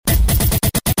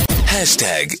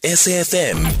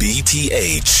#SAFMBTH.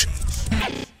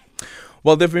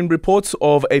 Well, there have been reports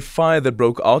of a fire that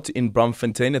broke out in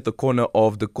Braamfontein at the corner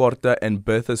of the Korte and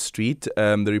Bertha Street.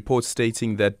 The report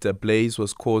stating that a blaze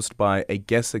was caused by a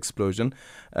gas explosion.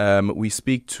 We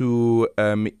speak to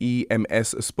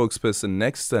EMS spokesperson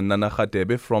next, Nana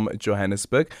Khadebe from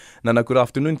Johannesburg. Nana, good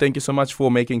afternoon. Thank you so much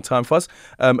for making time for us.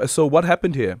 So what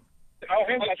happened here?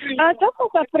 Just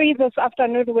after 3 this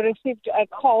afternoon, we received a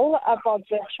call about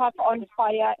the truck on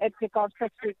fire at the Korte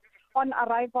Street. On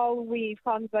arrival, we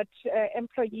found that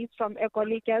employees from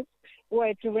Egoli Gas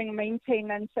were doing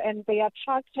maintenance and their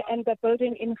truck and the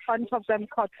building in front of them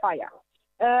caught fire.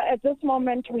 At this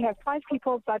moment, we have 5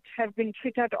 people that have been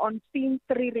treated on scene.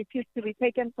 3 refused to be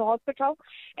taken to hospital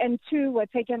and 2 were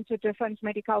taken to different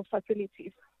medical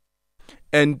facilities.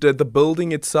 And the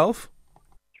building itself?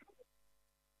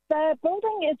 The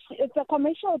building, it's a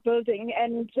commercial building,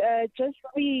 and just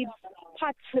the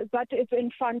part that is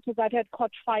in front that had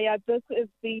caught fire, this is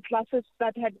the glasses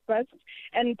that had burst,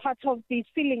 and part of the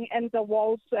ceiling and the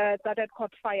walls that had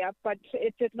caught fire, but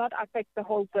it did not affect the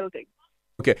whole building.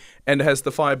 Okay, and has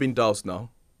the fire been doused now?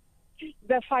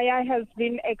 The fire has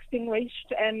been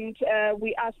extinguished, and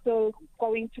we are still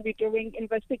going to be doing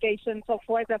investigations of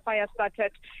where the fire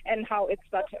started and how it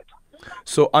started.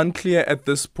 So unclear at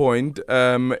this point.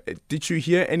 Did you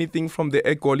hear anything from the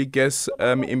Egoli Gas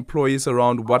employees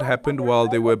around what happened while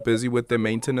they were busy with their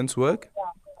maintenance work?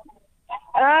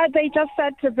 They just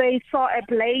said they saw a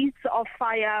blaze of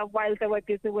fire while they were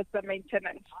busy with the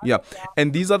maintenance. Yeah,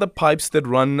 and these are the pipes that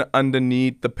run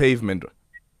underneath the pavement?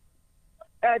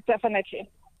 Definitely.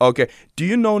 Okay. Do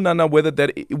you know, Nana, whether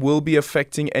that will be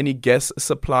affecting any gas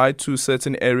supply to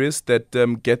certain areas that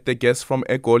get the gas from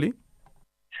Egoli?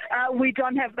 We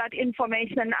don't have that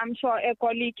information. I'm sure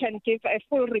Egoli can give a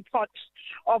full report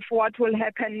of what will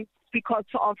happen because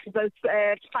of those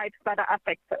pipes that are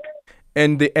affected.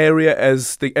 And the area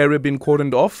been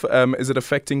cordoned off, is it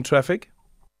affecting traffic?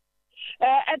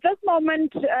 At this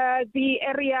moment, the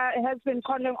area has been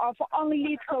cordoned off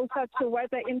only closer to where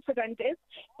the incident is.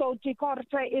 So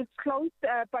Korte is closed,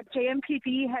 but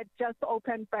JMPD had just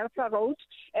opened Bertha Road,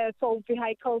 so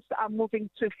vehicles are moving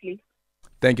swiftly.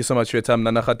 Thank you so much for your time,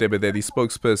 Nana Khadebe, the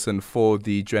spokesperson for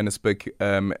the Johannesburg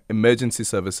Emergency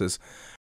Services.